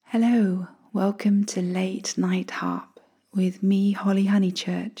Hello, welcome to Late Night Harp with me, Holly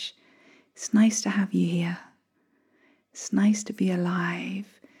Honeychurch. It's nice to have you here. It's nice to be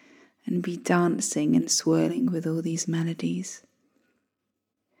alive and be dancing and swirling with all these melodies.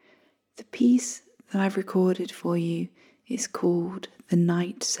 The piece that I've recorded for you is called The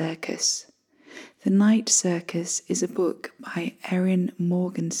Night Circus. The Night Circus is a book by Erin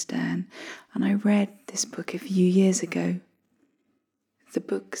Morgenstern, and I read this book a few years ago. The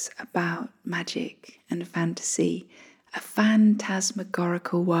book's about magic and fantasy, a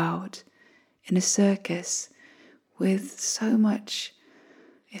phantasmagorical world in a circus with so much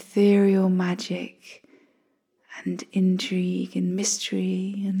ethereal magic and intrigue and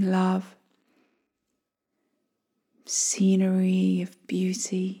mystery and love, scenery of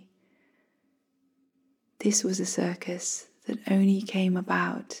beauty. This was a circus that only came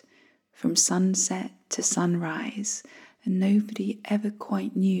about from sunset to sunrise, and nobody ever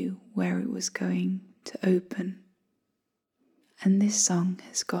quite knew where it was going to open. And this song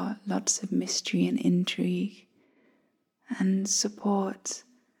has got lots of mystery and intrigue and support.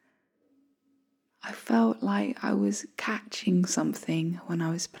 I felt like I was catching something when I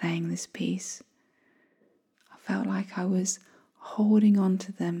was playing this piece. I felt like I was holding on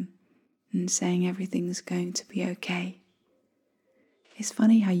to them and saying everything's going to be okay. It's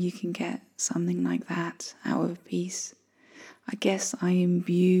funny how you can get something like that out of a piece. I guess I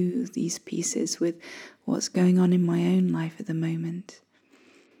imbue these pieces with what's going on in my own life at the moment.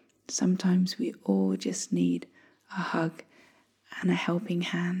 Sometimes we all just need a hug and a helping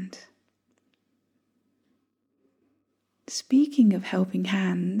hand. Speaking of helping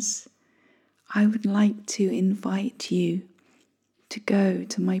hands, I would like to invite you to go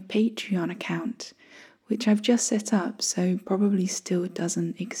to my Patreon account, which I've just set up, so probably still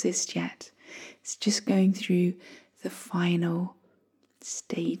doesn't exist yet. It's just going through the final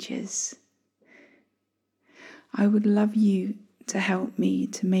stages. I would love you to help me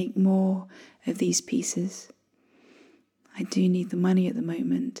to make more of these pieces. I do need the money at the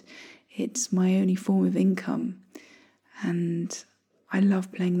moment. It's my only form of income, and I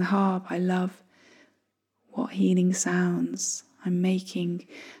love playing the harp. I love what healing sounds I'm making,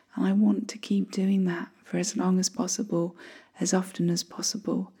 and I want to keep doing that for as long as possible, as often as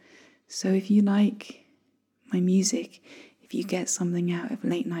possible. So if you like my music, if you get something out of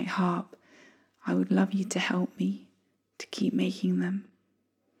Late Night Harp, I would love you to help me to keep making them.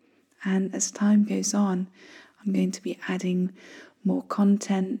 And as time goes on, I'm going to be adding more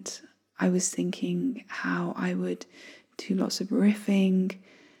content. I was thinking how I would do lots of riffing,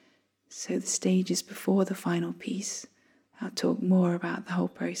 so the stages before the final piece, I'll talk more about the whole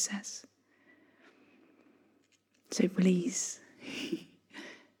process. So please,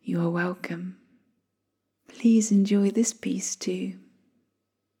 you are welcome. Please enjoy this piece too.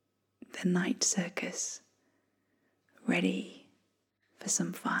 The Night Circus. Ready for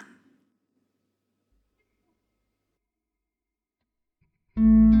some fun.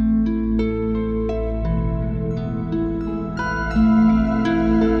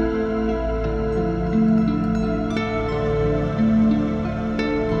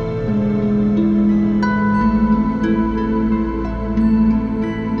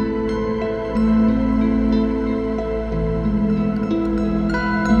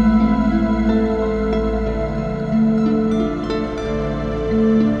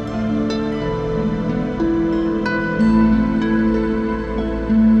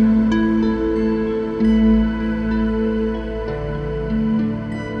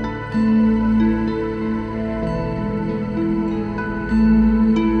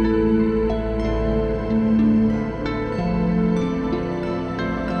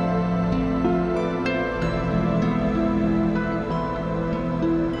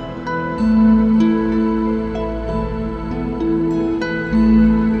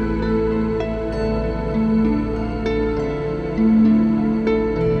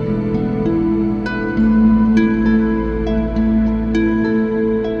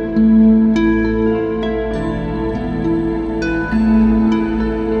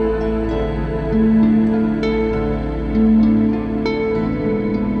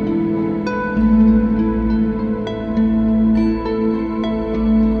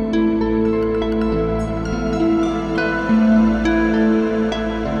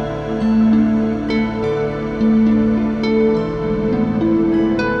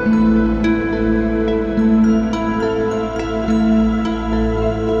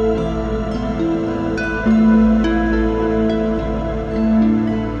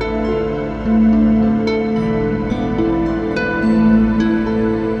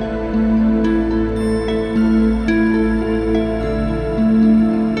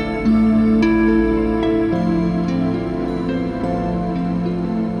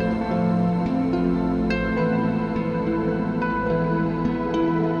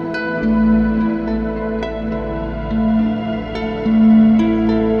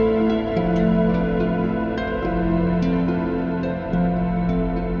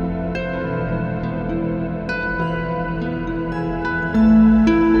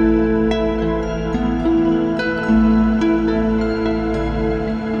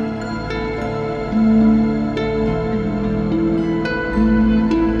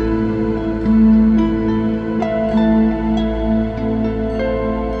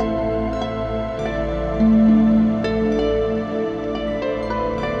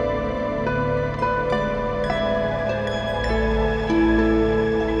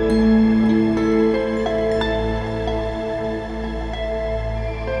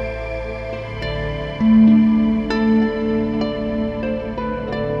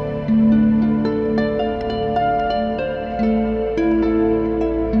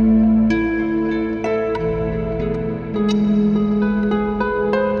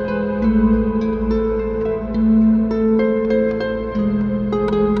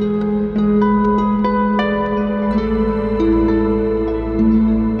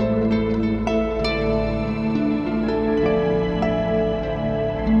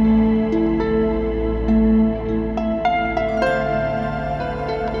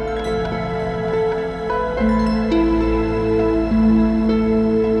 you.